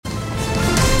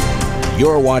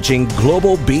You're watching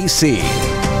Global BC.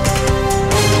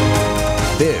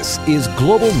 This is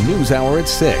Global News Hour at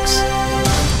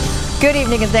 6. Good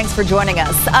evening and thanks for joining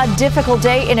us. A difficult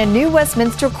day in a new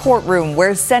Westminster courtroom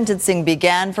where sentencing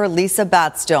began for Lisa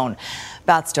Batstone.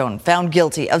 Batstone found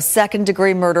guilty of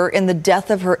second-degree murder in the death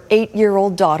of her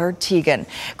 8-year-old daughter, Tegan.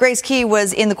 Grace Key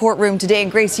was in the courtroom today.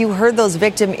 And Grace, you heard those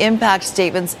victim impact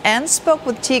statements and spoke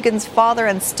with Tegan's father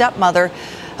and stepmother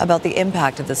about the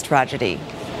impact of this tragedy.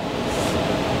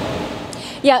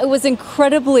 Yeah, it was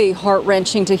incredibly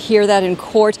heart-wrenching to hear that in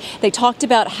court. They talked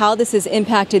about how this has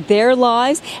impacted their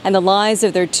lives and the lives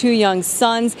of their 2 young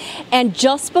sons. And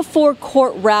just before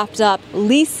court wrapped up,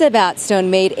 Lisa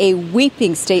Batstone made a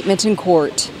weeping statement in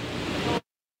court.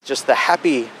 Just the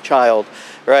happy child,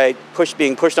 right?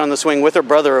 Being pushed on the swing with her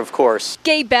brother, of course.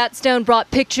 Gabe Batstone brought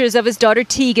pictures of his daughter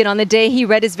Tegan on the day he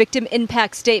read his victim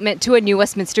impact statement to a new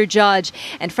Westminster judge.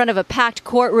 In front of a packed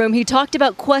courtroom, he talked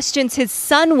about questions his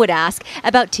son would ask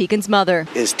about Tegan's mother.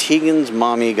 Is Tegan's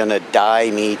mommy gonna die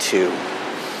me too?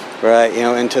 Right,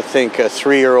 and to think a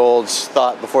 3-year-old's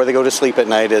thought before they go to sleep at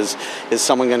night is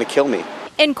someone gonna kill me?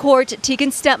 In court,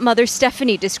 Tegan's stepmother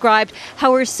Stephanie described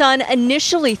how her son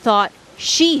initially thought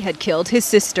she had killed his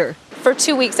sister. For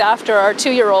 2 weeks after, our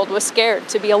 2-year-old was scared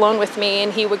to be alone with me,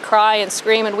 and he would cry and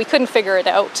scream, and we couldn't figure it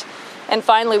out. And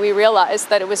finally we realized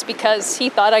that it was because he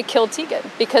thought I killed Tegan,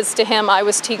 because to him I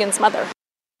was Tegan's mother.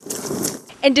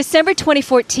 In December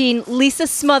 2014, Lisa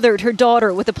smothered her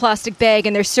daughter with a plastic bag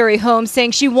in their Surrey home,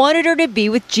 saying she wanted her to be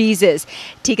with Jesus.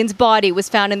 Tegan's body was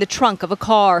found in the trunk of a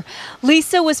car.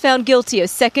 Lisa was found guilty of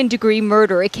second-degree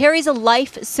murder. It carries a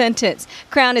life sentence.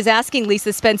 Crown is asking Lisa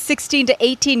to spend 16 to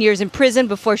 18 years in prison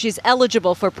before she's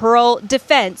eligible for parole.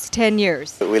 Defense, 10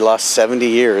 years. We lost 70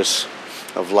 years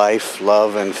of life,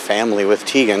 love, and family with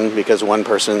Tegan because one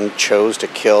person chose to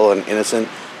kill an innocent,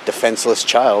 defenseless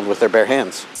child with their bare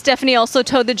hands. Stephanie also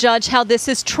told the judge how this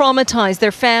has traumatized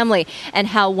their family and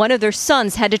how one of their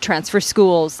sons had to transfer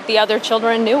schools. The other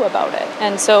children knew about it,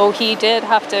 and so he did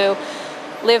have to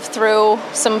live through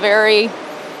some very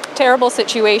terrible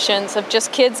situations of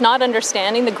just kids not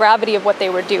understanding the gravity of what they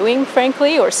were doing,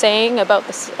 frankly, or saying about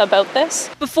this.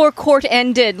 Before court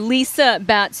ended, Lisa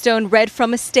Batstone read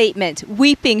from a statement.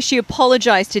 Weeping, she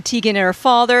apologized to Tegan and her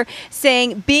father,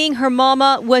 saying, "Being her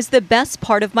mama was the best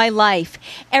part of my life.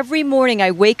 Every morning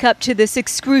I wake up to this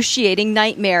excruciating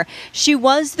nightmare. She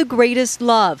was the greatest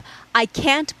love. I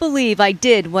can't believe I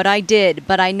did what I did,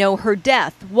 but I know her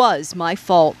death was my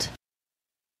fault."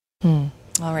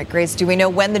 All right, Grace, do we know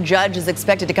when the judge is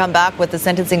expected to come back with the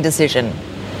sentencing decision?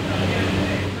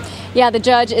 Yeah, the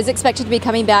judge is expected to be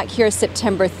coming back here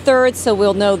September 3rd, so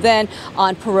we'll know then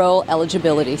on parole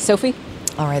eligibility. Sophie?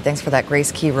 All right, thanks for that,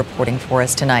 Grace Key, reporting for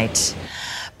us tonight.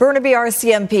 Burnaby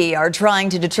RCMP are trying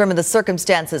to determine the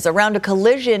circumstances around a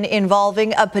collision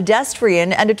involving a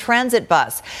pedestrian and a transit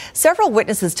bus. Several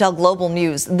witnesses tell Global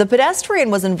News the pedestrian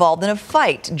was involved in a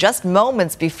fight just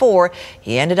moments before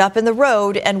he ended up in the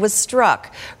road and was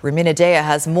struck. Rumina Daya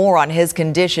has more on his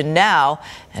condition now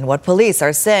and what police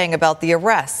are saying about the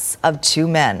arrests of 2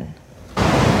 men.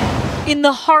 In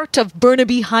the heart of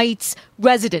Burnaby Heights,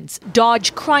 residents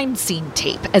dodge crime scene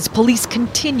tape as police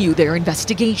continue their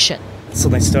investigation. So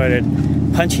they started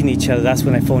punching each other. That's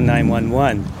when I phoned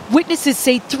 911. Witnesses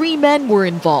say 3 men were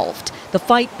involved. The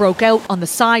fight broke out on the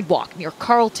sidewalk near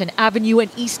Carlton Avenue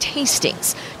and East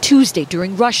Hastings Tuesday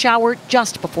during rush hour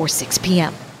just before 6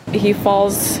 p.m. He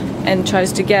falls and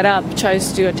tries to get up,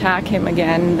 tries to attack him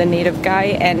again, the native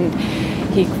guy, and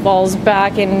he falls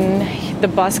back and the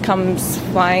bus comes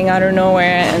flying out of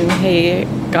nowhere and he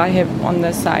got hit on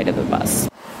the side of the bus.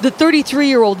 The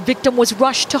 33-year-old victim was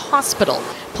rushed to hospital.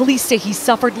 Police say he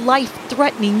suffered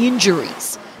life-threatening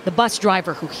injuries. The bus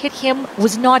driver who hit him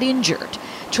was not injured.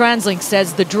 TransLink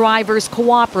says the driver is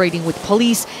cooperating with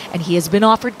police and he has been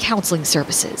offered counseling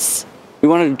services. We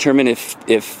want to determine if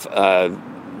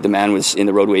the man was in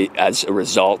the roadway as a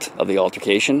result of the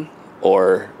altercation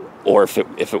or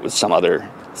if it was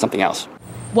something else.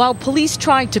 While police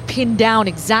tried to pin down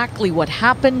exactly what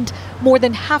happened, more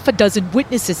than half a dozen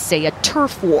witnesses say a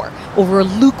turf war over a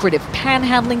lucrative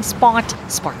panhandling spot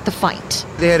sparked the fight.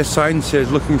 They had a sign that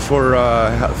says looking for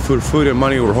food and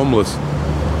money, we're homeless.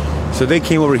 So they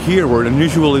came over here where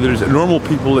usually there's normal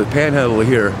people that panhandle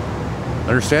here.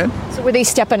 Understand? So were they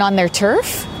stepping on their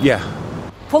turf? Yeah.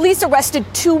 Police arrested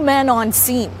 2 men on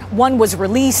scene. One was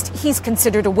released. He's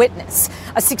considered a witness.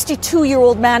 A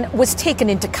 62-year-old man was taken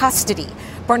into custody.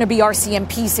 Burnaby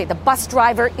RCMP say the bus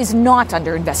driver is not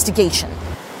under investigation.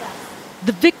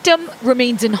 The victim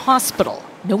remains in hospital.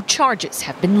 No charges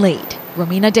have been laid.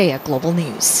 Rumina Daya, Global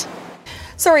News.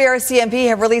 Surrey RCMP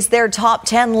have released their top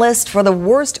 10 list for the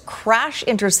worst crash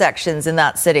intersections in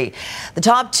that city. The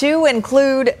top 2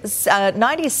 include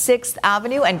 96th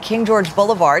Avenue and King George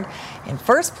Boulevard. In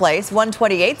first place,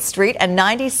 128th Street and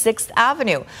 96th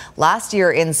Avenue. Last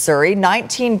year in Surrey,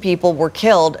 19 people were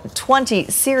killed, 20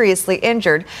 seriously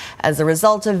injured as a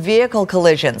result of vehicle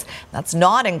collisions. That's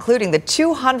not including the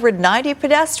 290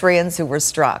 pedestrians who were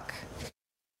struck.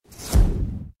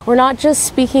 We're not just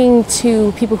speaking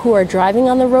to people who are driving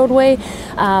on the roadway.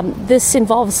 This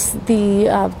involves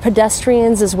the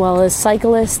pedestrians as well as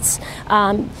cyclists.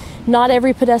 Not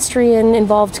every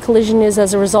pedestrian-involved collision is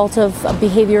as a result of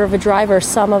behavior of a driver.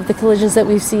 Some of the collisions that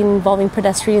we've seen involving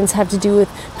pedestrians have to do with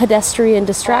pedestrian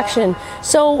distraction.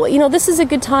 So, this is a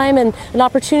good time and an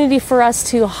opportunity for us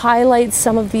to highlight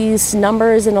some of these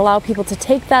numbers and allow people to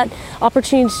take that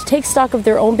opportunity to take stock of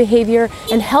their own behavior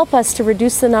and help us to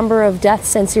reduce the number of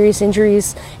deaths and serious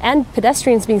injuries and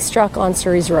pedestrians being struck on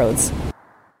Surrey's roads.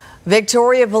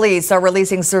 Victoria Police are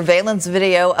releasing surveillance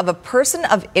video of a person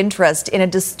of interest in a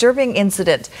disturbing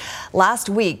incident. Last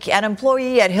week, an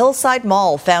employee at Hillside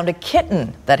Mall found a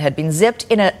kitten that had been zipped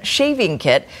in a shaving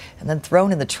kit and then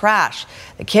thrown in the trash.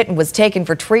 The kitten was taken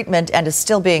for treatment and is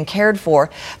still being cared for.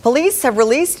 Police have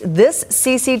released this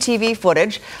CCTV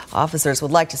footage. Officers would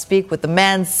like to speak with the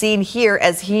man seen here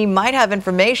as he might have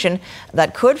information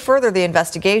that could further the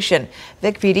investigation.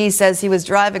 Vic PD says he was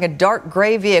driving a dark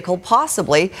gray vehicle,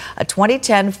 possibly a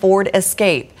 2010 Ford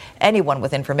Escape. Anyone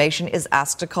with information is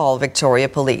asked to call Victoria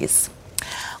Police.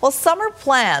 Well, summer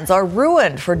plans are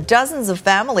ruined for dozens of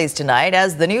families tonight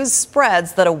as the news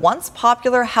spreads that a once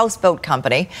popular houseboat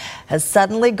company has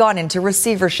suddenly gone into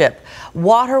receivership.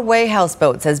 Waterway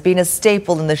Houseboats has been a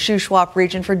staple in the Shuswap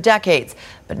region for decades,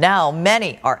 but now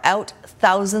many are out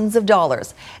thousands of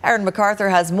dollars. Aaron MacArthur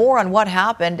has more on what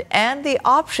happened and the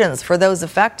options for those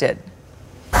affected.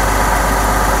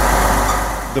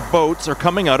 The boats are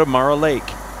coming out of Mara Lake.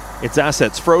 Its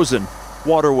assets frozen.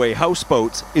 Waterway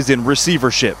Houseboats is in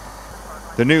receivership.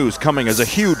 The news coming as a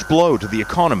huge blow to the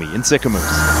economy in Sicamous.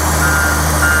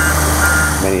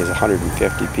 Many as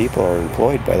 150 people are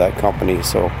employed by that company,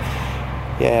 so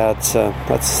yeah, it's going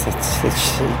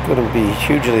to be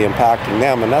hugely impacting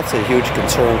them, and that's a huge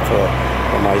concern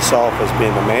for myself as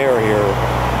being the mayor here,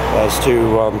 as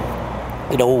to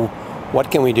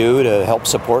what can we do to help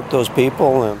support those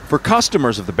people. For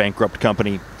customers of the bankrupt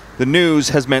company, the news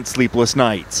has meant sleepless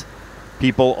nights.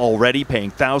 People already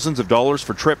paying thousands of dollars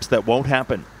for trips that won't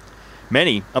happen.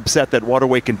 Many upset that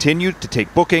Waterway continued to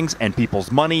take bookings and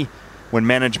people's money when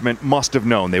management must have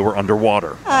known they were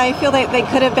underwater. I feel like they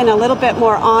could have been a little bit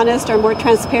more honest or more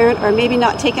transparent, or maybe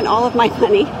not taken all of my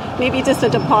money, maybe just a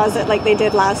deposit like they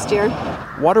did last year.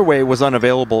 Waterway was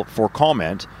unavailable for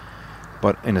comment,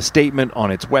 but in a statement on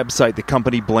its website, the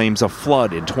company blames a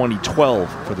flood in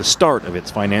 2012 for the start of its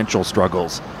financial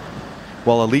struggles.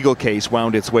 While a legal case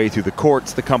wound its way through the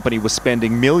courts, the company was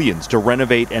spending millions to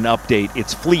renovate and update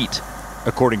its fleet.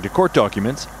 According to court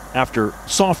documents, after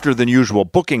softer than usual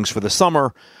bookings for the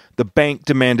summer, the bank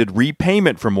demanded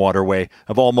repayment from Waterway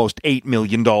of almost $8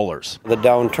 million. The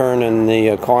downturn in the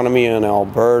economy in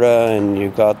Alberta, and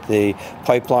you've got the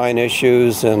pipeline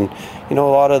issues, and a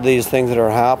lot of these things that are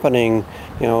happening,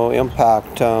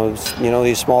 impact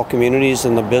these small communities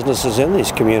and the businesses in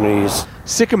these communities.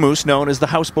 Sicamous, known as the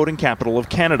houseboating capital of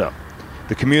Canada.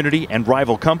 The community and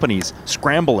rival companies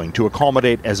scrambling to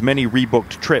accommodate as many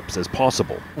rebooked trips as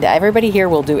possible. Everybody here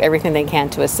will do everything they can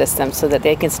to assist them so that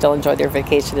they can still enjoy their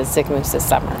vacation in Sicamous this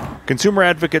summer. Consumer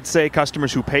advocates say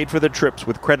customers who paid for their trips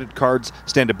with credit cards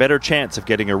stand a better chance of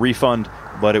getting a refund,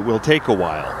 but it will take a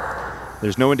while.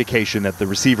 There's no indication that the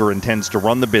receiver intends to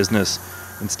run the business,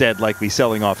 instead likely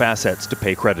selling off assets to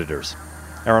pay creditors.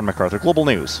 Aaron MacArthur, Global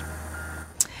News.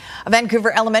 A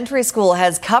Vancouver elementary school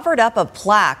has covered up a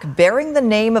plaque bearing the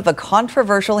name of a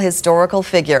controversial historical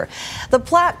figure. The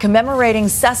plaque commemorating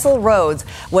Cecil Rhodes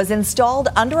was installed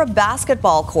under a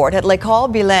basketball court at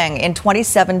L'École Bilingue in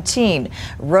 2017.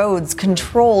 Rhodes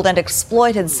controlled and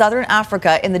exploited southern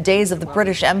Africa in the days of the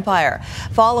British Empire.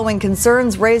 Following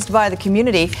concerns raised by the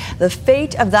community, the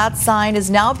fate of that sign is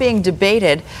now being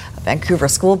debated. Vancouver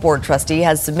School Board trustee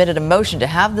has submitted a motion to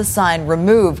have the sign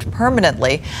removed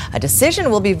permanently. A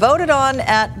decision will be voted on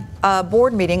at a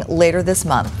board meeting later this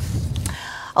month.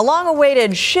 A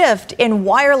long-awaited shift in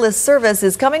wireless service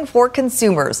is coming for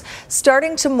consumers.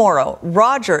 Starting tomorrow,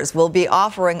 Rogers will be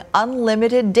offering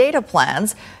unlimited data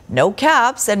plans, no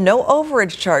caps and no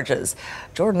overage charges.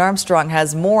 Jordan Armstrong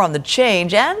has more on the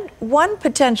change and one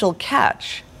potential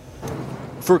catch.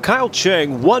 For Kyle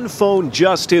Cheng, one phone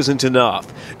just isn't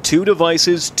enough. 2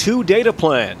 devices, 2 data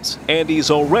plans, and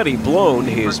he's already blown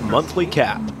his monthly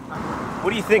cap. What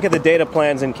do you think of the data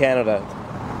plans in Canada?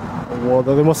 Well,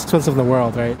 they're the most expensive in the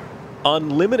world, right?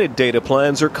 Unlimited data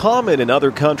plans are common in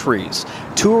other countries.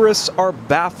 Tourists are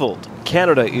baffled.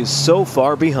 Canada is so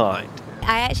far behind.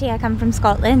 I come from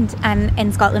Scotland, and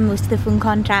in Scotland most of the phone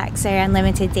contracts are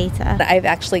unlimited data. I've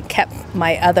actually kept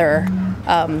my other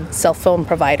cell phone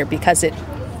provider because it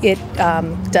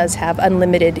does have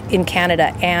unlimited in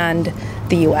Canada and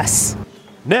the US.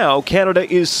 Now Canada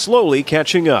is slowly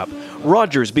catching up.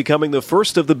 Rogers becoming the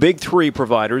first of the big three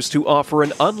providers to offer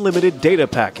an unlimited data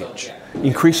package.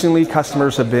 Increasingly,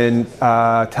 customers have been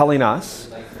telling us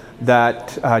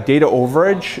that data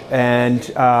overage and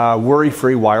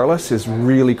worry-free wireless is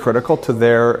really critical to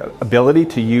their ability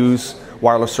to use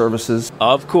wireless services.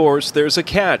 Of course, there's a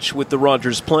catch with the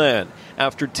Rogers plan.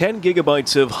 After 10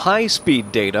 gigabytes of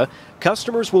high-speed data,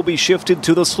 customers will be shifted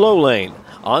to the slow lane,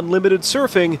 unlimited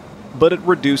surfing, but at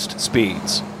reduced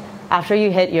speeds. After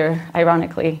you hit your,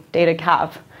 ironically, data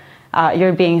cap,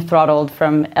 you're being throttled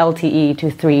from LTE to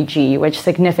 3G, which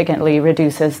significantly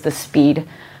reduces the speed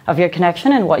of your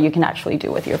connection and what you can actually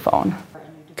do with your phone.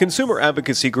 Consumer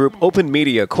advocacy group Open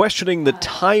Media questioning the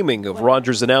timing of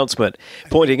Rogers' announcement,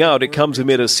 pointing out it comes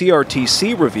amid a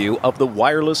CRTC review of the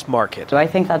wireless market. So I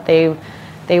think that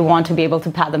they want to be able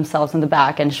to pat themselves on the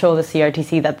back and show the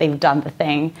CRTC that they've done the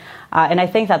thing. And I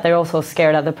think that they're also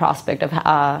scared at the prospect of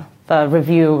the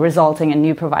review resulting in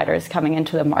new providers coming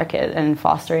into the market and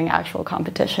fostering actual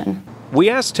competition. We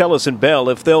asked TELUS and Bell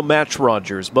if they'll match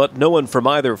Rogers, but no one from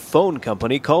either phone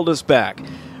company called us back.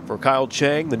 For Kyle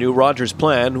Chang, the new Rogers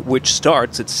plan, which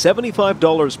starts at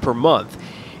 $75 per month,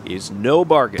 is no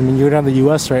bargain. I mean, you go down to the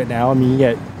U.S. right now, you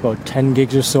get about 10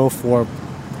 gigs or so for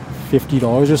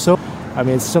 $50 or so. I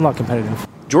mean, it's still not competitive.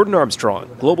 Jordan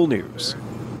Armstrong, Global News.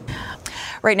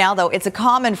 Right now, though, it's a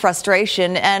common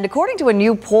frustration, and according to a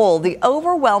new poll, the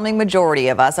overwhelming majority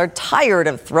of us are tired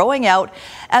of throwing out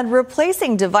and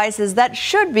replacing devices that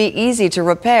should be easy to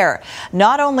repair.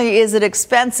 Not only is it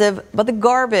expensive, but the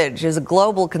garbage is a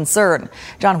global concern.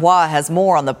 John Hua has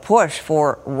more on the push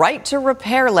for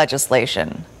right-to-repair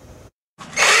legislation.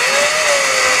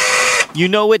 You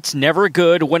know it's never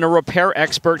good when a repair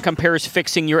expert compares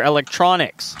fixing your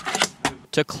electronics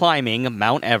to climbing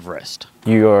Mount Everest.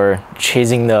 You're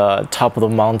chasing the top of the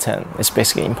mountain. It's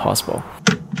basically impossible.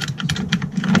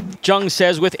 Jung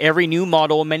says with every new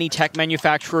model, many tech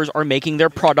manufacturers are making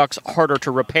their products harder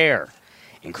to repair,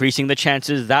 increasing the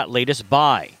chances that latest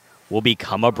buy will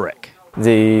become a brick.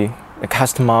 They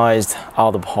customized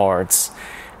all the parts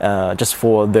just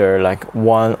for their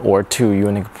one or two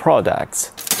unique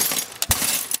products.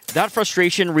 That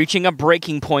frustration reaching a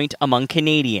breaking point among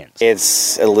Canadians.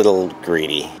 It's a little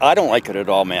greedy. I don't like it at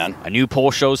all, man. A new poll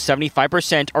shows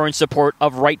 75% are in support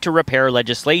of right-to-repair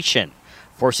legislation,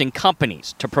 forcing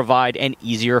companies to provide an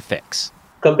easier fix.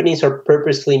 Companies are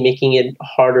purposely making it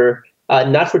harder,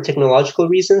 not for technological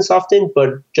reasons often,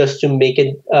 but just to make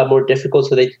it more difficult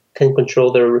so they can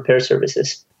control their repair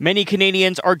services. Many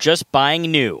Canadians are just buying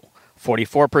new.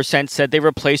 44% said they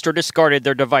replaced or discarded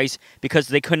their device because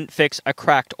they couldn't fix a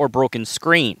cracked or broken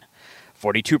screen.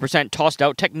 42% tossed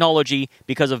out technology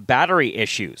because of battery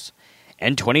issues.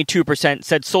 And 22%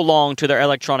 said so long to their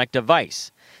electronic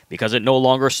device because it no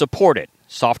longer supported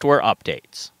software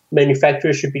updates.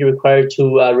 Manufacturers should be required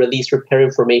to release repair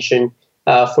information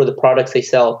for the products they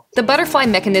sell. The butterfly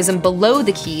mechanism below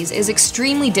the keys is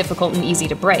extremely difficult and easy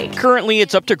to break. Currently,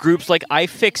 it's up to groups like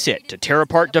iFixit to tear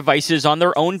apart devices on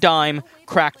their own dime,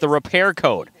 crack the repair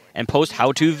code, and post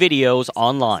how-to videos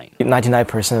online.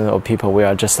 99% of people, we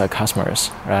are just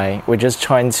customers, right? We're just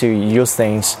trying to use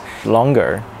things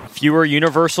longer. Fewer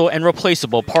universal and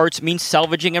replaceable parts means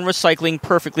salvaging and recycling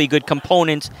perfectly good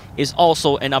components is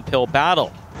also an uphill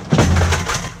battle.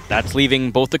 That's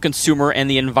leaving both the consumer and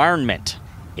the environment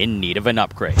in need of an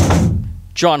upgrade.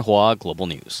 John Hua, Global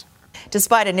News.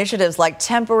 Despite initiatives like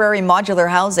temporary modular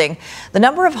housing, the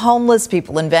number of homeless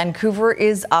people in Vancouver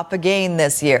is up again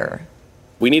this year.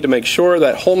 We need to make sure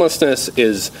that homelessness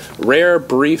is rare,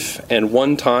 brief, and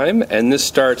one time, and this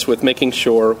starts with making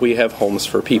sure we have homes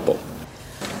for people.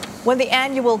 When the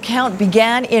annual count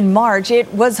began in March,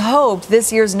 it was hoped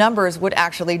this year's numbers would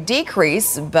actually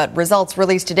decrease, but results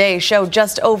released today show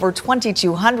just over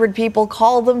 2,200 people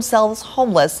call themselves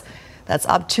homeless. That's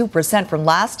up 2% from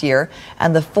last year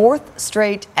and the fourth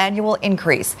straight annual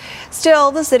increase. Still,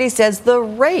 the city says the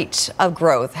rate of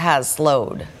growth has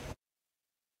slowed.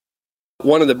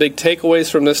 One of the big takeaways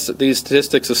from these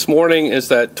statistics this morning is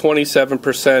that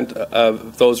 27%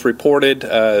 of those reported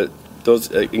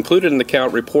those included in the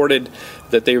count reported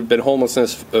that they've been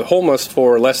homeless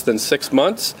for less than 6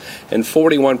 months, and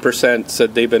 41%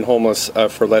 said they've been homeless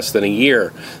for less than a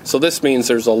year. So this means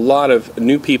there's a lot of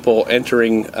new people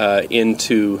entering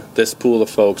into this pool of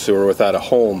folks who are without a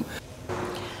home.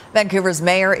 Vancouver's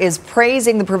mayor is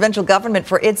praising the provincial government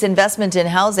for its investment in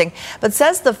housing, but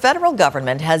says the federal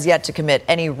government has yet to commit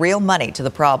any real money to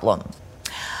the problem.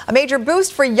 A major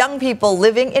boost for young people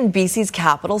living in BC's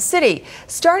capital city.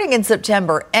 Starting in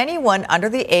September, anyone under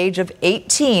the age of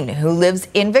 18 who lives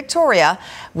in Victoria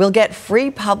will get free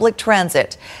public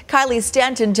transit. Kylie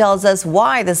Stanton tells us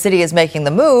why the city is making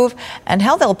the move and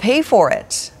how they'll pay for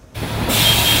it.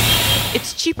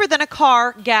 It's cheaper than a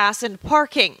car, gas, and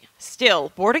parking.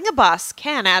 Still, boarding a bus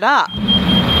can add up.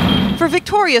 For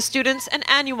Victoria students, an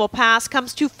annual pass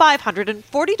comes to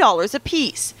 $540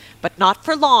 apiece, but not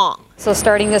for long. So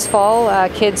starting this fall,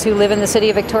 kids who live in the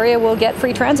city of Victoria will get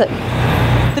free transit.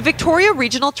 The Victoria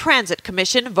Regional Transit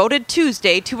Commission voted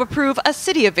Tuesday to approve a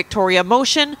City of Victoria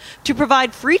motion to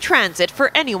provide free transit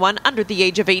for anyone under the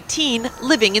age of 18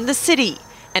 living in the city.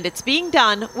 And it's being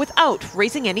done without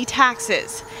raising any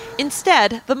taxes.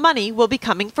 Instead, the money will be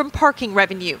coming from parking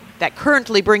revenue that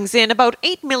currently brings in about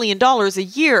 $8 million a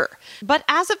year. But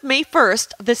as of May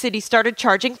 1st, the city started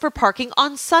charging for parking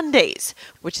on Sundays,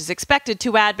 which is expected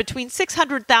to add between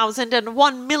 $600,000 and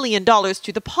 $1 million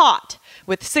to the pot.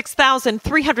 With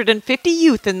 6,350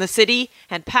 youth in the city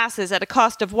and passes at a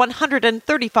cost of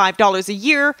 $135 a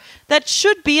year, that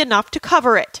should be enough to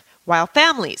cover it, while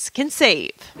families can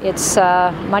save. It's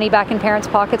money back in parents'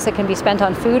 pockets that can be spent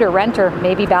on food or rent or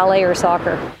maybe ballet or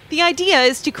soccer. The idea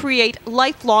is to create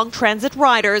lifelong transit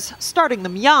riders, starting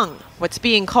them young, what's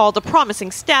being called a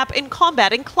promising step in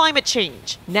combating climate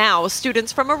change. Now,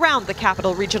 students from around the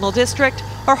Capital Regional District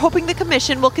are hoping the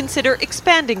Commission will consider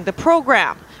expanding the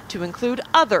program to include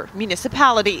other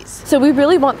municipalities. So we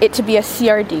really want it to be a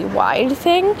CRD-wide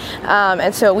thing,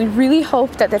 and so we really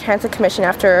hope that the Transit Commission,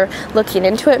 after looking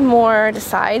into it more,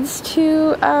 decides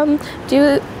to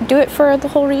do it for the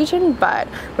whole region, but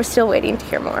we're still waiting to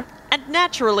hear more. And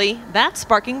naturally, that's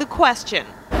sparking the question.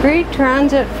 Free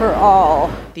transit for all.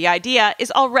 The idea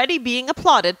is already being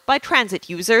applauded by transit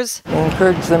users.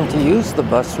 Encourage them to use the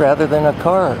bus rather than a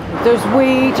car. There's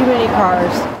way too many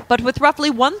cars. But with roughly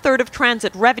 1/3 of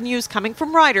transit revenues coming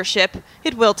from ridership,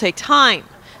 it will take time.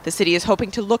 The city is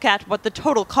hoping to look at what the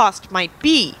total cost might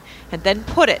be and then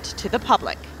put it to the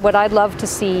public. What I'd love to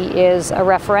see is a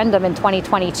referendum in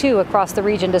 2022 across the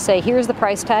region to say, here's the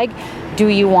price tag, do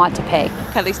you want to pay?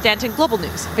 Kylie Stanton, Global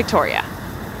News, Victoria.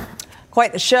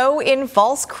 Quite the show in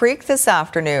False Creek this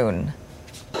afternoon.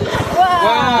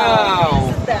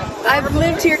 Wow! I've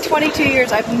lived here 22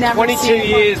 years. I've never 22 seen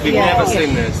years, we've never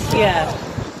seen this. Yeah.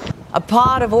 A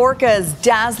pod of orcas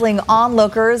dazzling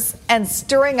onlookers and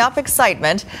stirring up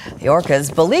excitement. The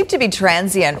orcas, believed to be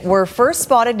transient, were first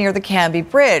spotted near the Cambie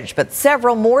Bridge, but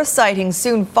several more sightings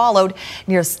soon followed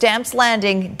near Stamps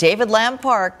Landing, David Lamb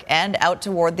Park, and out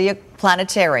toward the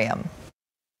planetarium.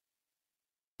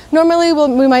 Normally,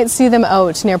 we might see them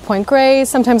out near Point Grey.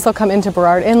 Sometimes they'll come into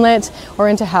Burrard Inlet or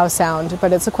into Howe Sound,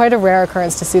 but it's quite a rare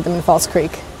occurrence to see them in False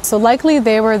Creek. So likely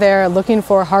they were there looking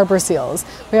for harbour seals.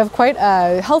 We have quite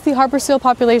a healthy harbour seal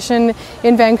population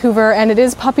in Vancouver, and it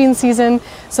is pupping season,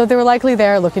 so they were likely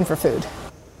there looking for food.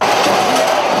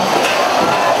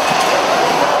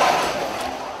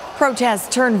 Protests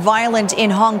turned violent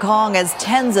in Hong Kong as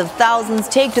tens of thousands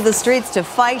take to the streets to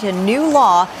fight a new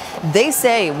law they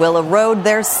say will erode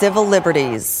their civil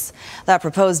liberties. That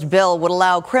proposed bill would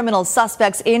allow criminal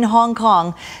suspects in Hong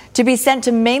Kong to be sent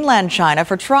to mainland China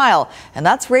for trial, and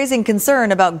that's raising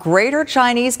concern about greater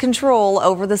Chinese control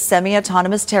over the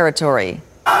semi-autonomous territory.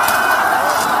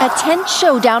 A tense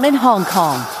showdown in Hong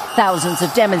Kong. Thousands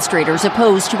of demonstrators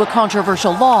opposed to a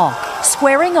controversial law,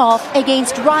 squaring off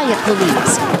against riot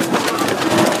police.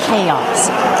 Chaos.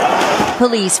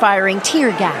 Police firing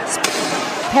tear gas,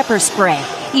 pepper spray,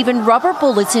 even rubber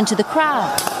bullets into the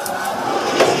crowd.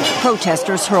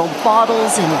 Protesters hurled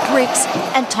bottles and bricks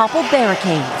and toppled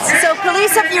barricades. So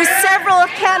police have used several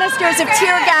canisters of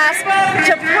tear gas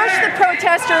to push the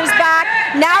protesters back.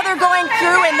 Now they're going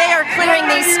through and they are clearing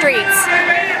these streets.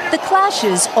 The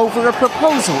clashes over a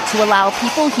proposal to allow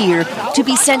people here to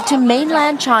be sent to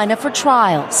mainland China for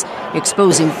trials,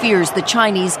 exposing fears the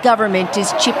Chinese government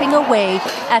is chipping away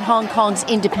at Hong Kong's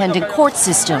independent court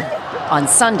system. On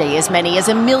Sunday, as many as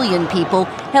 1 million people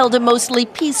held a mostly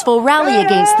peaceful rally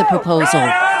against the proposal.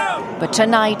 But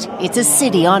tonight, it's a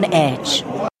city on edge.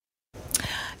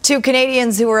 2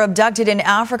 Canadians who were abducted in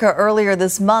Africa earlier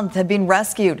this month have been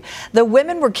rescued. The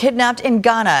women were kidnapped in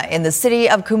Ghana in the city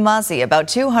of Kumasi, about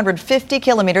 250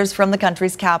 kilometers from the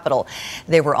country's capital.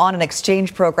 They were on an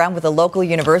exchange program with a local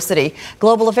university.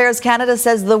 Global Affairs Canada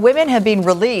says the women have been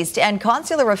released and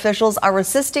consular officials are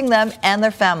assisting them and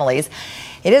their families.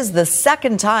 It is the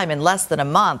second time in less than a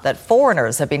month that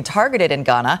foreigners have been targeted in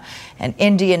Ghana. An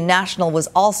Indian national was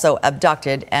also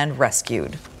abducted and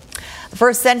rescued. The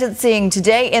first sentencing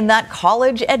today in that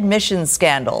college admissions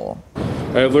scandal.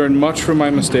 I have learned much from my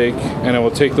mistake, and I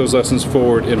will take those lessons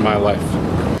forward in my life.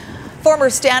 Former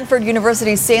Stanford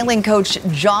University sailing coach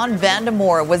John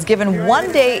Vandemore was given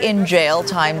 1 day in jail,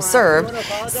 time served,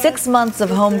 6 months of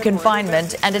home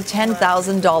confinement, and a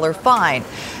 $10,000 fine.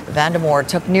 Vandemore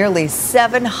took nearly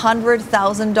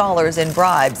 $700,000 in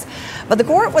bribes, but the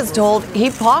court was told he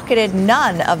pocketed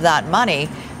none of that money.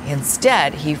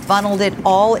 Instead, he funneled it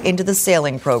all into the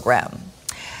sailing program.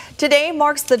 Today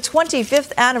marks the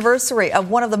 25th anniversary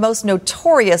of one of the most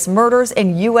notorious murders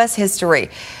in U.S. history,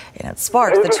 and it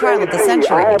sparked the trial of the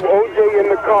century. I have O.J. in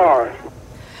the car.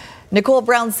 Nicole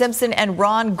Brown Simpson and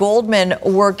Ron Goldman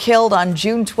were killed on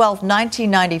June 12,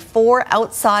 1994,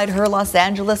 outside her Los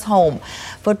Angeles home.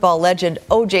 Football legend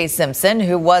O.J. Simpson,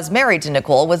 who was married to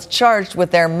Nicole, was charged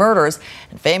with their murders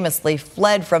and famously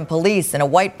fled from police in a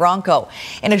white Bronco.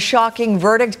 In a shocking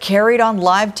verdict carried on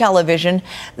live television,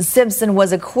 Simpson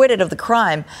was acquitted of the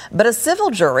crime, but a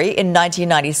civil jury in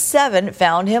 1997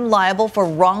 found him liable for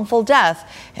wrongful death,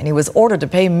 and he was ordered to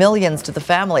pay millions to the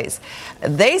families.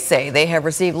 They say they have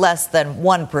received less than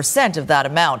 1% of that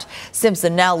amount.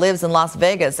 Simpson now lives in Las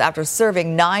Vegas after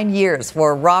serving 9 years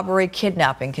for a robbery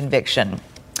kidnapping conviction.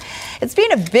 It's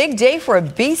been a big day for a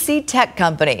BC tech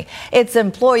company. Its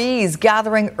employees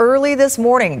gathering early this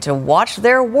morning to watch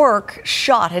their work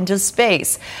shot into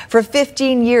space. For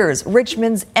 15 years,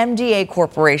 Richmond's MDA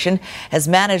Corporation has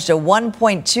managed a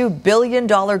 $1.2 billion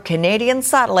Canadian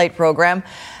satellite program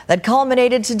that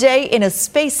culminated today in a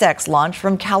SpaceX launch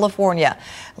from California.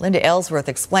 Linda Aylesworth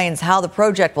explains how the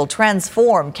project will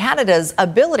transform Canada's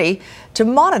ability to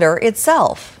monitor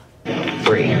itself. 3,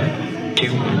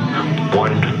 2,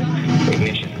 1.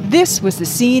 This was the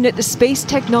scene at the space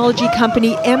technology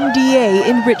company MDA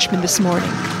in Richmond this morning.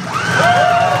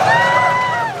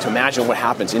 To imagine what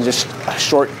happens in just a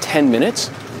short 10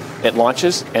 minutes, it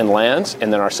launches and lands,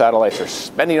 and then our satellites are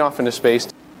spinning off into space.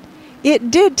 It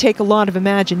did take a lot of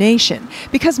imagination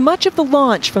because much of the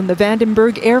launch from the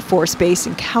Vandenberg Air Force Base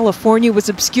in California was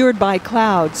obscured by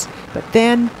clouds. But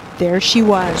then, there she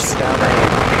was.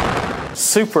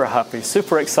 Super happy,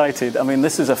 super excited. I mean,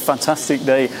 this is a fantastic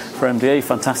day for MDA,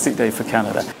 fantastic day for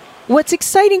Canada. What's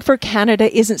exciting for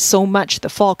Canada isn't so much the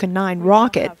Falcon 9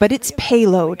 rocket, but its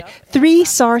payload, 3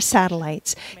 SAR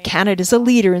satellites. Canada's a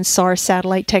leader in SAR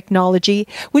satellite technology,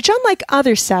 which unlike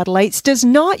other satellites does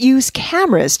not use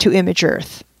cameras to image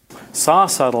Earth. SAR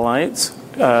satellites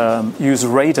use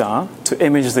radar to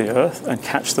image the Earth and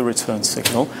catch the return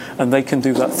signal, and they can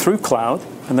do that through cloud,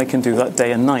 and they can do that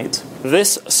day and night.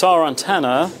 This SAR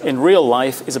antenna in real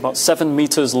life is about 7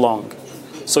 meters long,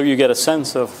 so you get a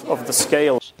sense of the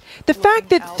scale. The fact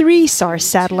that 3 SAR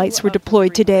satellites were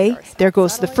deployed today, there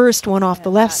goes the first one off the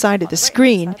left side of the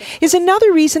screen, is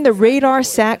another reason the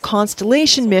RadarSat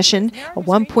Constellation mission, a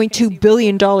 $1.2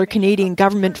 billion Canadian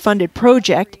government-funded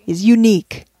project, is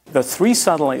unique. The 3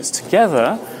 satellites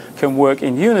together can work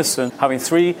in unison. Having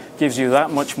 3 gives you that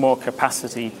much more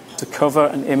capacity to cover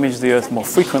and image the Earth more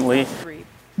frequently.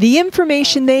 The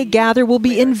information they gather will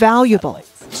be invaluable.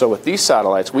 So with these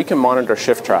satellites, we can monitor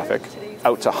shift traffic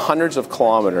out to hundreds of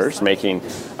kilometers, making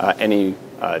any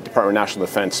Department of National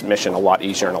Defense mission a lot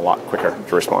easier and a lot quicker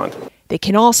to respond. They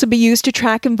can also be used to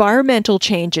track environmental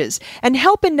changes and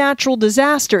help in natural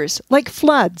disasters like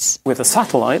floods. With a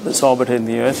satellite that's orbiting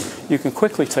the Earth, you can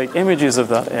quickly take images of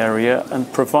that area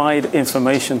and provide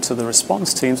information to the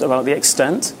response teams about the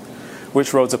extent,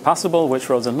 which roads are passable, which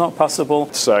roads are not passable.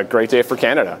 It's a great day for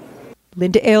Canada.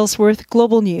 Linda Aylesworth,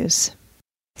 Global News.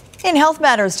 In Health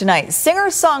Matters tonight,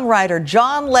 singer-songwriter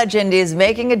John Legend is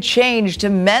making a change to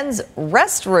men's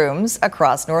restrooms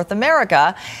across North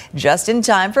America just in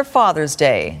time for Father's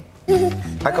Day.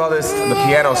 I call this the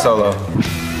piano solo.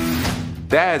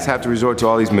 Dads have to resort to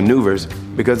all these maneuvers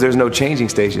because there's no changing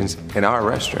stations in our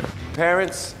restroom.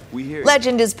 Parents, we hear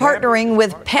Legend is partnering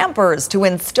with Pampers to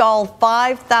install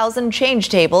 5,000 change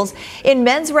tables in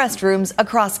men's restrooms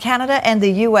across Canada and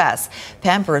the U.S.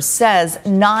 Pampers says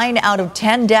 9 out of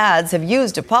 10 dads have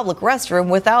used a public restroom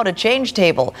without a change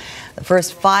table. The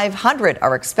first 500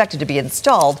 are expected to be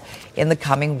installed in the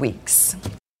coming weeks.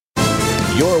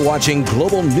 You're watching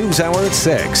Global News Hour at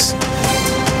 6.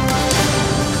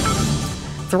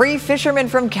 3 fishermen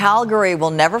from Calgary will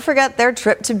never forget their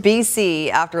trip to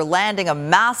BC after landing a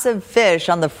massive fish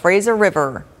on the Fraser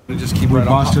River. We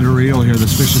busted a reel here.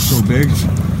 This fish is so big.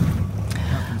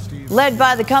 Led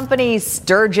by the company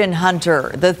Sturgeon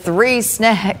Hunter, the three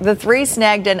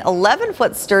snagged an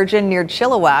 11-foot sturgeon near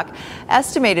Chilliwack,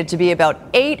 estimated to be about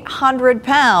 800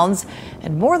 pounds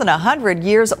and more than 100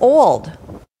 years old.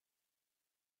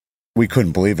 We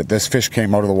couldn't believe it. This fish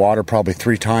came out of the water probably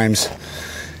 3 times,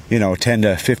 10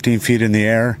 to 15 feet in the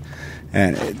air.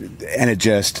 And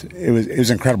it was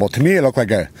incredible. To me, it looked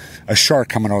like a shark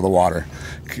coming out of the water.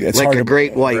 It's like hard a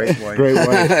great white. Great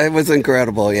white. It was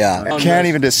incredible, yeah. I can't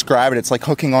even describe it. It's like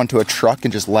hooking onto a truck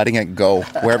and just letting it go.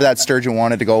 Wherever that sturgeon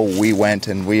wanted to go, we went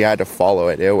and we had to follow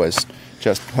it. It was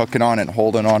just hooking on and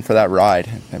holding on for that ride.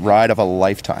 A ride of a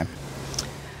lifetime.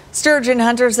 Sturgeon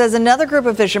Hunter says another group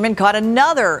of fishermen caught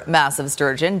another massive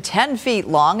sturgeon, 10 feet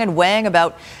long and weighing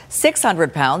about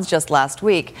 600 pounds just last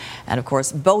week. And of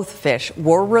course, both fish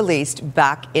were released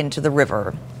back into the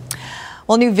river.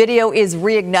 Well, new video is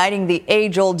reigniting the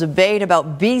age-old debate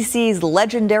about BC's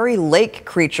legendary lake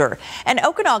creature. An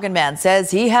Okanagan man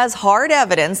says he has hard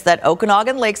evidence that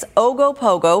Okanagan Lake's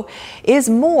Ogopogo is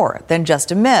more than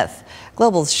just a myth.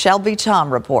 Global's Shelby Tom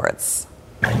reports.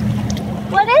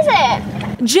 What is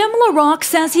it? Jim LaRock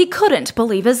says he couldn't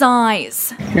believe his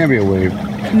eyes. Can't be a wave.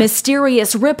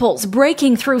 Mysterious ripples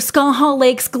breaking through Skaha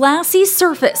Lake's glassy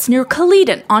surface near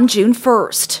Kaleden on June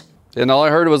 1st. And all I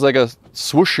heard was like a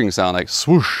swooshing sound, like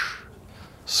swoosh,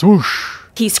 swoosh.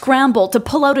 He scrambled to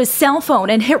pull out his cell phone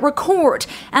and hit record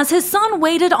as his son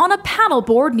waited on a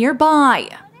paddleboard nearby.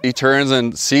 He turns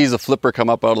and sees a flipper come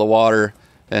up out of the water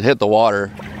and hit the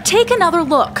water. Take another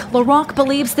look. LaRock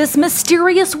believes this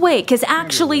mysterious wake is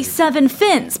actually 7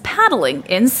 fins paddling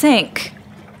in sync.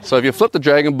 So if you flip the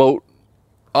dragon boat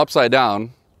upside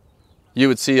down, you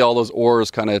would see all those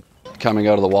oars kind of coming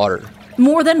out of the water.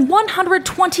 More than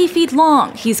 120 feet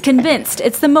long, he's convinced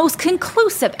it's the most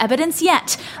conclusive evidence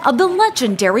yet of the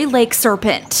legendary lake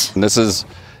serpent. And this is,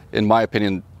 in my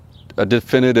opinion, a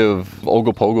definitive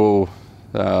Ogopogo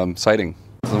sighting.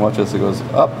 So watch this, it goes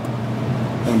up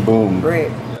and boom.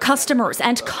 Great. Customers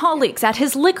and colleagues at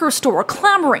his liquor store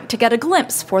clamoring to get a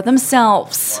glimpse for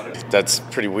themselves. That's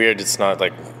pretty weird. It's not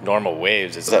like normal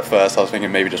waves. At first I was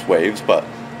thinking maybe just waves, but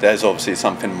there's obviously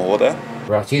something more there.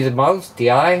 See the mouth,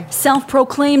 the eye.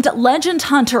 Self-proclaimed legend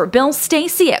hunter Bill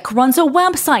Stasiak runs a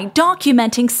website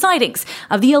documenting sightings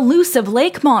of the elusive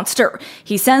lake monster.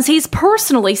 He says he's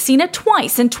personally seen it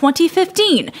twice in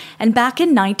 2015 and back in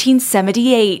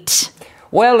 1978.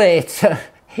 Well,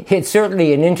 it's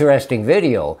certainly an interesting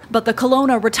video. But the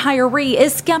Kelowna retiree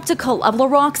is skeptical of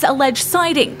LaRock's alleged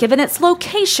sighting, given its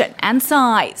location and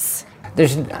size.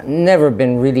 There's never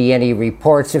been really any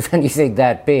reports of anything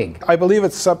that big. I believe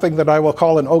it's something that I will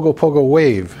call an Ogopogo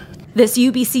wave. This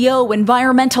UBCO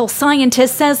environmental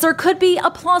scientist says there could be a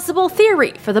plausible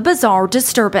theory for the bizarre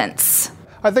disturbance.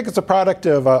 I think it's a product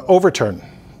of overturn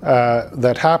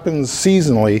that happens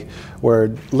seasonally,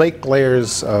 where lake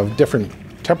layers of different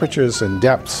temperatures and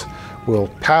depths will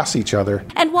pass each other.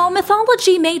 And while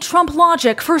mythology may trump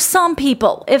logic for some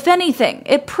people, if anything,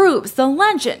 it proves the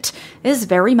legend is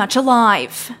very much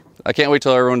alive. I can't wait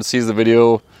till everyone sees the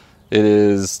video.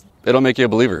 It'll make you a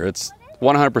believer. It's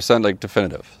 100% like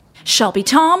definitive. Shelby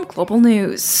Tom, Global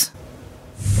News.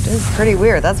 It is pretty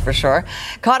weird, that's for sure.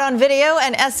 Caught on video,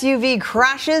 an SUV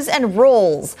crashes and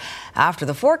rolls. After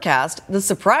the forecast, the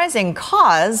surprising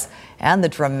cause and the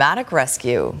dramatic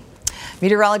rescue.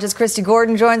 Meteorologist Christy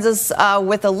Gordon joins us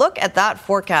with a look at that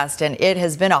forecast, and it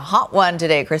has been a hot one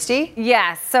today, Christy.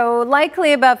 Yes, so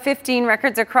likely about 15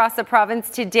 records across the province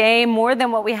today, more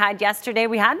than what we had yesterday.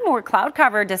 We had more cloud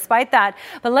cover despite that,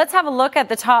 but let's have a look at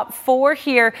the top 4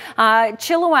 here.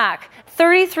 Chilliwack,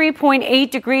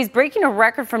 33.8 degrees, breaking a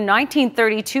record from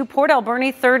 1932. Port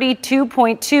Alberni,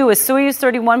 32.2. Osoyoos,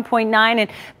 31.9. And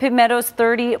Pitt Meadows,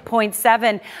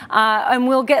 30.7. And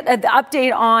we'll get an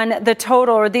update on the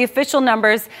total or the official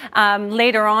numbers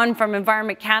later on from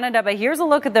Environment Canada. But here's a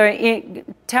look at the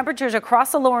temperatures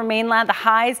across the Lower Mainland. The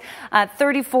highs,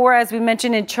 34, as we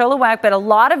mentioned, in Chilliwack, but a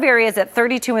lot of areas at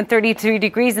 32 and 33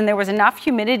 degrees. And there was enough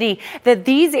humidity that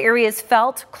these areas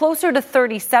felt closer to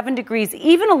 37 degrees,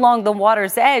 even along the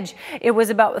water's edge. It was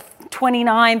about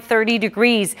 29, 30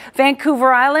 degrees.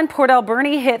 Vancouver Island, Port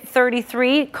Alberni hit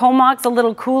 33. Comox a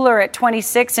little cooler at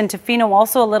 26, and Tofino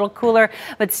also a little cooler,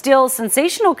 but still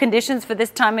sensational conditions for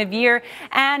this time of year. year,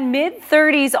 and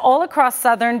mid-30s all across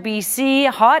southern BC,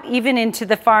 hot even into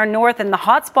the far north, and the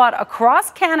hot spot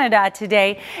across Canada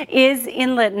today is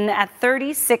in Lytton at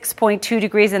 36.2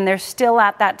 degrees, and they're still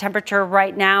at that temperature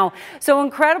right now. So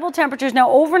incredible temperatures. Now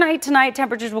overnight tonight,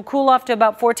 temperatures will cool off to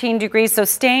about 14 degrees, so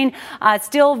staying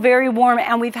still very warm,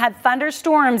 and we've had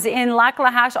thunderstorms in Lac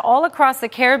La Hache all across the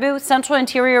Cariboo, central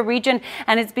interior region,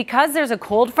 and it's because there's a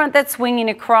cold front that's swinging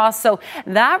across, so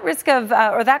that risk of,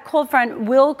 or that cold front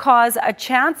will cause a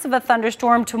chance of a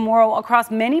thunderstorm tomorrow across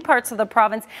many parts of the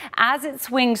province as it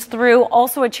swings through,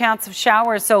 also a chance of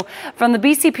showers. So from the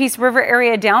BC Peace River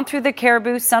area down through the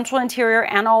Cariboo, central interior,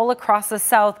 and all across the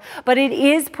south, but it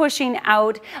is pushing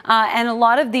out, and a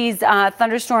lot of these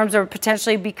thunderstorms are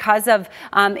potentially because of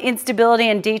instability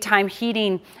and daytime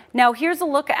heating. Now, here's a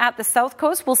look at the south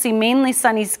coast. We'll see mainly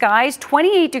sunny skies,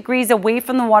 28 degrees away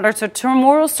from the water. So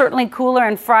tomorrow certainly cooler,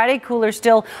 and Friday cooler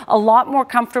still, a lot more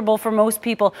comfortable for most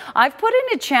people. I've put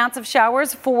in a chance of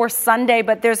showers for Sunday,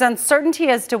 but there's uncertainty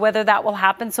as to whether that will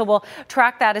happen. So we'll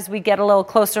track that as we get a little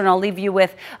closer, and I'll leave you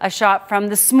with a shot from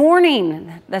this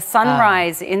morning, the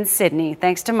sunrise in Sydney.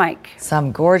 Thanks to Mike.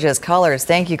 Some gorgeous colors.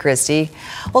 Thank you, Christy.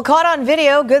 Well, caught on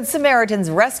video, Good Samaritans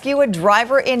rescue a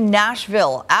driver in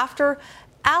Nashville after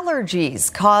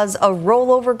allergies cause a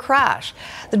rollover crash.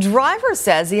 The driver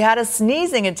says he had a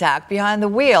sneezing attack behind the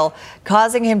wheel,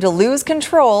 causing him to lose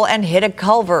control and hit a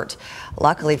culvert.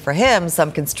 Luckily for him,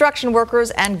 some construction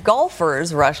workers and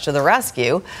golfers rushed to the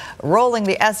rescue, rolling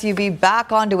the SUV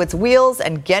back onto its wheels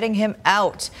and getting him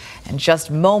out. And just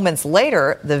moments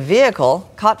later, the vehicle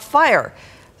caught fire.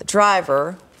 The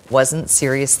driver wasn't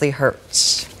seriously hurt.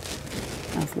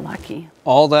 That's lucky.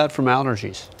 All that from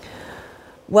allergies.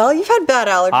 Well, you've had bad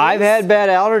allergies. I've had bad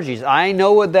allergies. I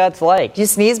know what that's like. Do you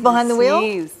sneeze behind the wheel?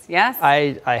 Yes.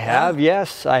 I have,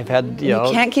 yes. I've had, you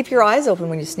can't keep your eyes open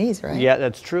when you sneeze, right? Yeah,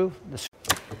 that's true.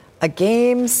 A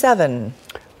Game 7.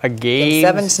 A Game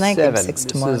 7 tonight, Game 6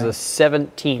 tomorrow. This is the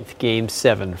 17th Game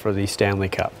 7 for the Stanley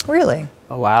Cup. Really?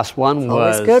 The last one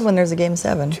was... Always good when there's a Game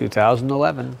 7.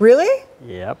 2011. Really?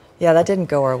 Yep. Yeah, that didn't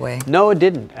go our way. No, it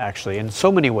didn't, actually, in so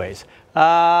many ways.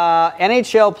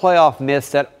 NHL playoff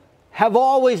myths that have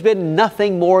always been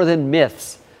nothing more than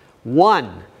myths.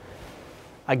 1,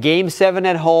 a Game 7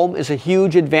 at home is a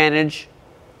huge advantage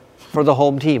for the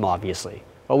home team, obviously.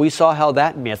 But we saw how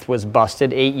that myth was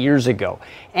busted 8 years ago.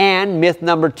 And myth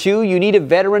number 2, you need a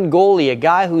veteran goalie, a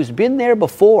guy who's been there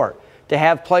before to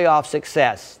have playoff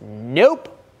success.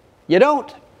 Nope, you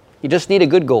don't. You just need a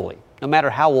good goalie, no matter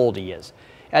how old he is.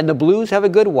 And the Blues have a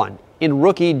good one in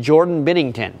rookie Jordan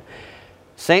Binnington.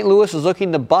 St. Louis is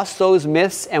looking to bust those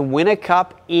myths and win a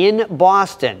cup in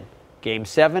Boston. Game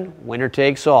 7, winner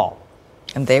takes all.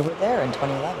 And they were there in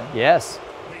 2011. Yes.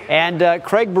 And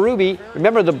Craig Berube,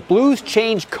 remember the Blues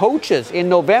changed coaches in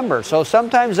November, so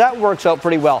sometimes that works out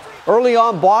pretty well. Early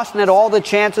on, Boston had all the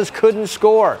chances, couldn't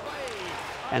score.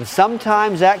 And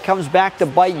sometimes that comes back to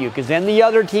bite you, because then the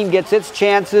other team gets its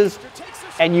chances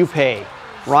and you pay.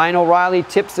 Ryan O'Reilly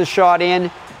tips the shot in,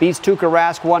 beats Tuukka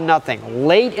Rask 1-0.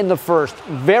 Late in the first,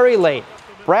 very late.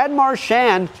 Brad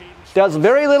Marchand does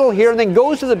very little here and then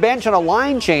goes to the bench on a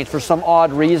line change for some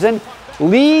odd reason.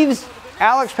 Leaves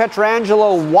Alex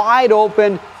Pietrangelo wide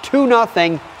open,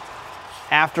 2-0.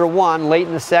 After 1, late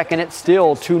in the second, it's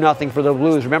still 2-0 for the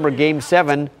Blues. Remember, Game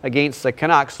 7 against the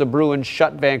Canucks, the Bruins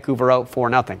shut Vancouver out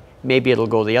 4-0. Maybe it'll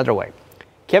go the other way.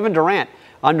 Kevin Durant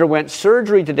underwent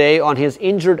surgery today on his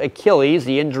injured Achilles,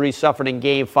 the injury suffered in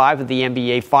Game 5 of the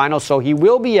NBA Finals, so he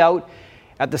will be out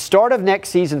at the start of next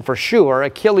season for sure.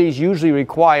 Achilles usually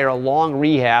require a long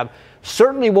rehab.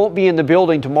 Certainly won't be in the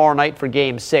building tomorrow night for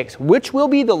Game 6, which will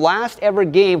be the last ever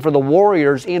game for the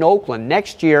Warriors in Oakland.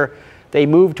 Next year, they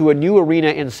move to a new arena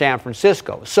in San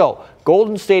Francisco. So,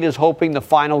 Golden State is hoping the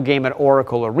final game at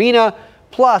Oracle Arena,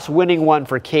 plus winning one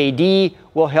for KD,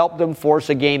 will help them force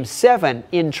a Game 7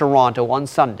 in Toronto on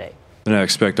Sunday. And I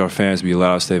expect our fans to be the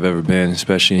loudest they've ever been,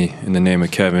 especially in the name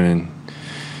of Kevin and,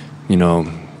 you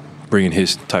know, bringing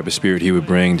his type of spirit he would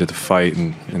bring to the fight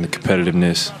and the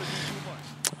competitiveness.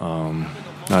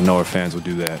 I know our fans will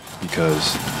do that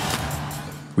because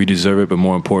we deserve it, but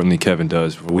more importantly, Kevin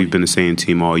does. We've been the same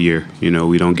team all year. You know,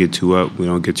 we don't get too up, we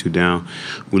don't get too down.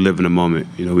 We live in the moment.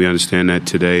 You know, we understand that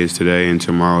today is today and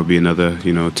tomorrow will be another,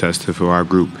 you know, test for our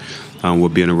group. We'll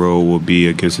be in a row, we'll be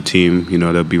against a team, you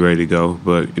know, they'll be ready to go.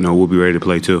 But, you know, we'll be ready to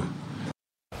play too.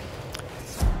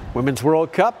 Women's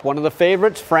World Cup, one of the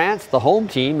favorites, France, the home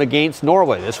team, against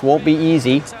Norway. This won't be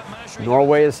easy.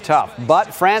 Norway is tough.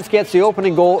 But France gets the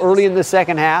opening goal early in the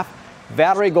second half.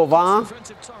 Valerie Gauvin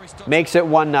makes it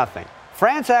 1-0.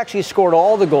 France actually scored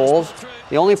all the goals.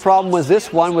 The only problem was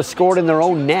this one was scored in their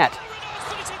own net.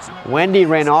 Wendy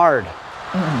Renard.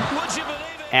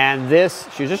 And this,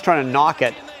 she was just trying to knock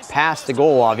it past the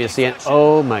goal, obviously, and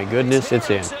oh my goodness, it's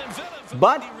in.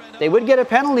 But they would get a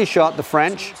penalty shot, the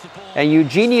French, and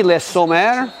Eugénie Le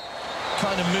Sommer.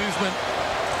 Kind of movement.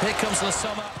 Here comes Le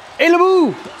Sommer. Et le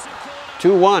bout!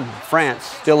 2-1, France,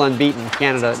 still unbeaten,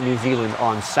 Canada, New Zealand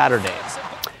on Saturday.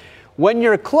 When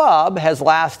your club has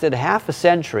lasted half a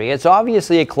century, it's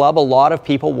obviously a club a lot of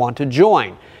people want to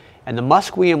join. And the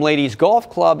Musqueam Ladies Golf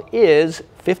Club is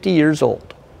 50 years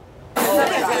old.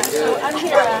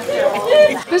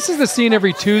 This is the scene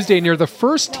every Tuesday near the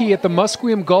first tee at the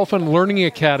Musqueam Golf and Learning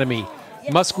Academy.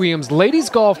 Musqueam's Ladies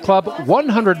Golf Club,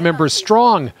 100 members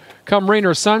strong. Come rain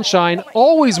or sunshine,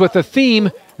 always with a theme,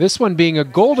 this one being a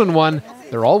golden one.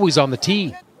 They're always on the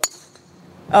tee.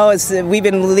 Oh, we've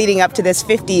been leading up to this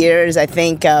 50 years, I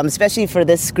think, especially for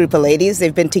this group of ladies.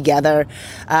 They've been together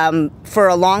for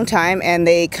a long time, and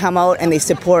they come out and they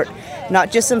support not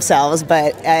just themselves,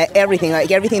 but everything.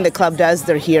 Like everything the club does,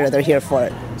 they're here for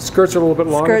it. Skirts are a little bit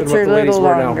longer Skirts than what the ladies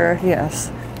wear now. Skirts are a little longer,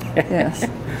 yes. Yes.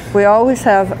 We always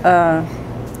have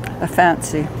a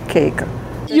fancy cake.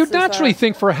 You'd naturally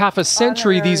think for half a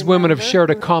century these women have shared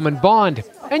a common bond,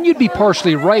 and you'd be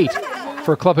partially right.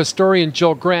 For club historian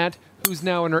Jill Grant, who's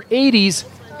now in her 80s,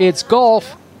 it's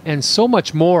golf and so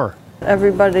much more.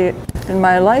 Everybody in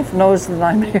my life knows that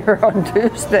I'm here on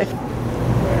Tuesday.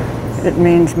 It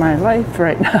means my life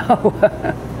right now.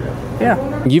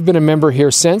 Yeah. You've been a member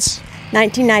here since?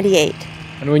 1998.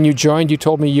 And when you joined, you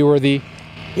told me you were the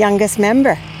youngest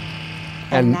member.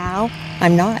 And now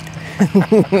I'm not.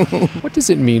 What does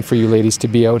it mean for you ladies to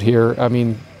be out here? I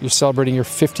mean, you're celebrating your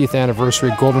 50th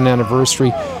anniversary, golden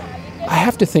anniversary. I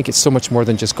have to think it's so much more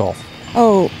than just golf.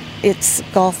 Oh,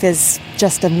 golf is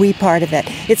just a wee part of it.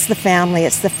 It's the family,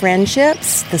 it's the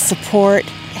friendships, the support,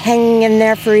 hanging in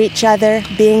there for each other,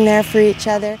 being there for each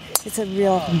other. It's a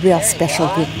real special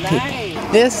group of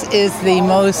people. This is the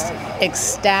most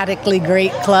ecstatically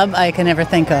great club I can ever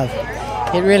think of.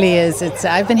 It really is.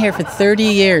 I've been here for 30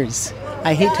 years.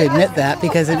 I hate to admit that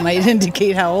because it might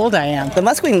indicate how old I am. The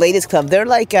Musqueam Ladies Club, they're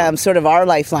like sort of our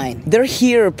lifeline. They're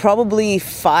here probably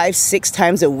 5-6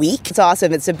 times a week. It's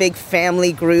awesome. It's a big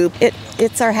family group.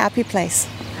 It's our happy place.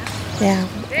 Yeah,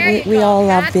 we all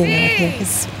love being out here.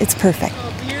 It's perfect.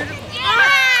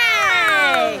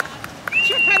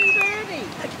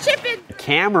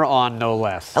 Camera on, no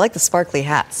less. I like the sparkly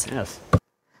hats. Yes.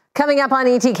 Coming up on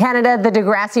ET Canada, the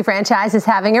Degrassi franchise is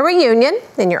having a reunion,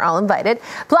 and you're all invited.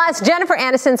 Plus, Jennifer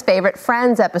Aniston's favorite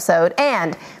Friends episode.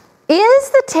 And is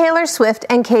the Taylor Swift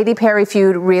and Katy Perry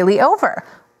feud really over?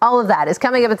 All of that is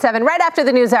coming up at 7 right after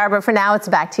the news hour. But for now, it's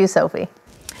back to you, Sophie.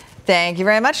 Thank you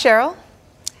very much, Cheryl.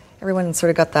 Everyone sort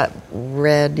of got that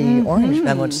red-orange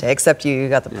memo today, except you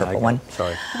got the purple one.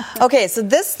 Sorry. Okay, so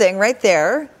this thing right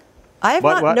there, I have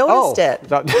not noticed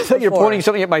it. I thought you're pointing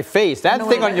something at my face. That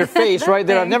thing on your face right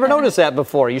there, I've never noticed that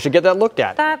before. You should get that looked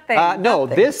at. That thing. No,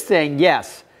 this thing,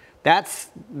 yes. That's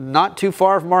not too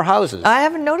far from our houses. I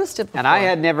haven't noticed it before. And I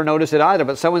had never noticed it either,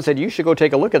 but someone said, you should go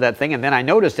take a look at that thing, and then I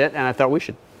noticed it, and I thought we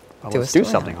should do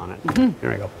something on it.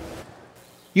 Here we go.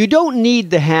 You don't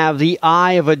need to have the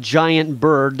eye of a giant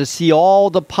bird to see all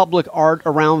the public art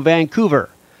around Vancouver.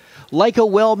 Like a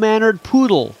well-mannered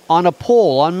poodle on a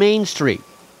pole on Main Street,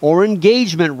 or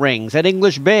engagement rings at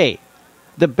English Bay,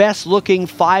 the best-looking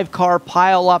 5-car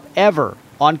pile-up ever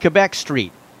on Quebec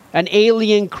Street, an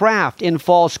alien craft in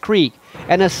False Creek,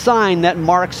 and a sign that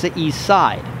marks the east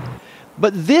side.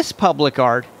 But this public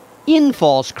art in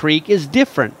False Creek is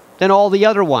different than all the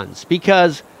other ones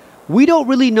because we don't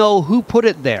really know who put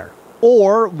it there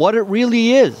or what it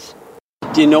really is.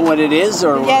 Do you know what it is?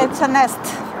 Or Yeah, it's a nest.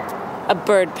 A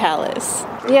bird palace.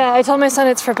 Yeah, I told my son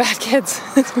it's for bad kids.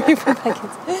 It's for bad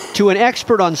kids. To an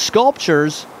expert on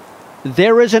sculptures,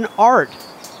 there is an art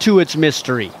to its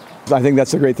mystery. I think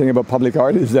that's the great thing about public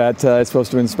art is that it's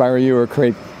supposed to inspire you or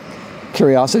create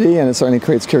curiosity, and it certainly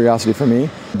creates curiosity for me.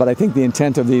 But I think the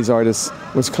intent of these artists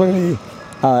was clearly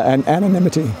an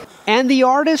anonymity. And the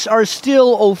artists are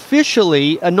still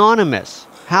officially anonymous.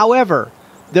 However,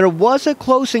 there was a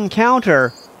close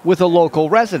encounter with a local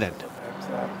resident.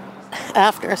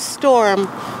 After a storm,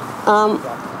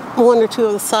 one or two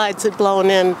of the sides had blown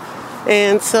in,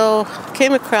 and so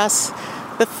came across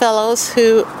the fellows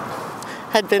who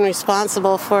had been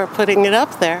responsible for putting it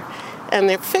up there, and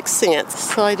they're fixing it.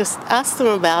 So I just asked them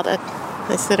about it.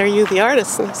 I said, "Are you the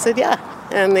artist?" And they said, "Yeah."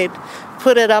 And they'd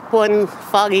put it up one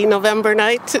foggy November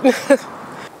night.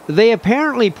 They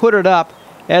apparently put it up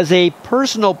as a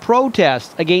personal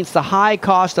protest against the high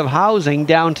cost of housing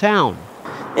downtown.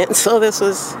 And so this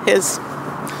was his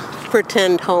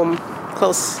pretend home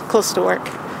close to work.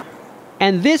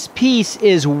 And this piece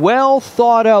is well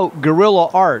thought out guerrilla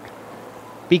art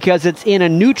because it's in a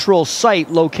neutral site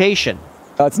location.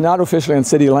 It's not officially on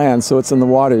city land, so it's in the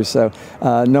waters. So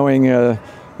knowing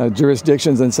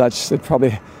jurisdictions and such, it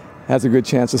probably has a good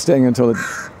chance of staying until it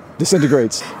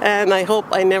disintegrates. And I hope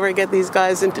I never get these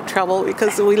guys into trouble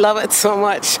because we love it so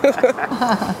much.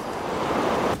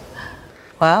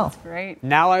 Wow. Great.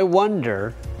 Now I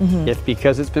wonder if,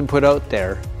 because it's been put out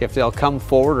there, if they'll come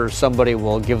forward or somebody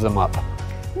will give them up.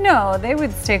 No, they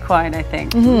would stay quiet, I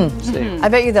think. I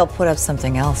bet you they'll put up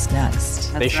something else next.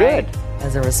 They should.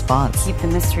 As a response. Keep the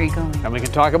mystery going. And we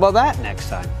can talk about that next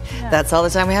time. That's all the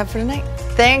time we have for tonight.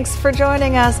 Thanks for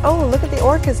joining us. Oh, look at the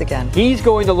orcas again. He's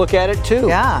going to look at it too.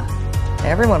 Yeah.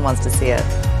 Everyone wants to see it.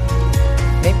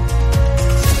 Maybe.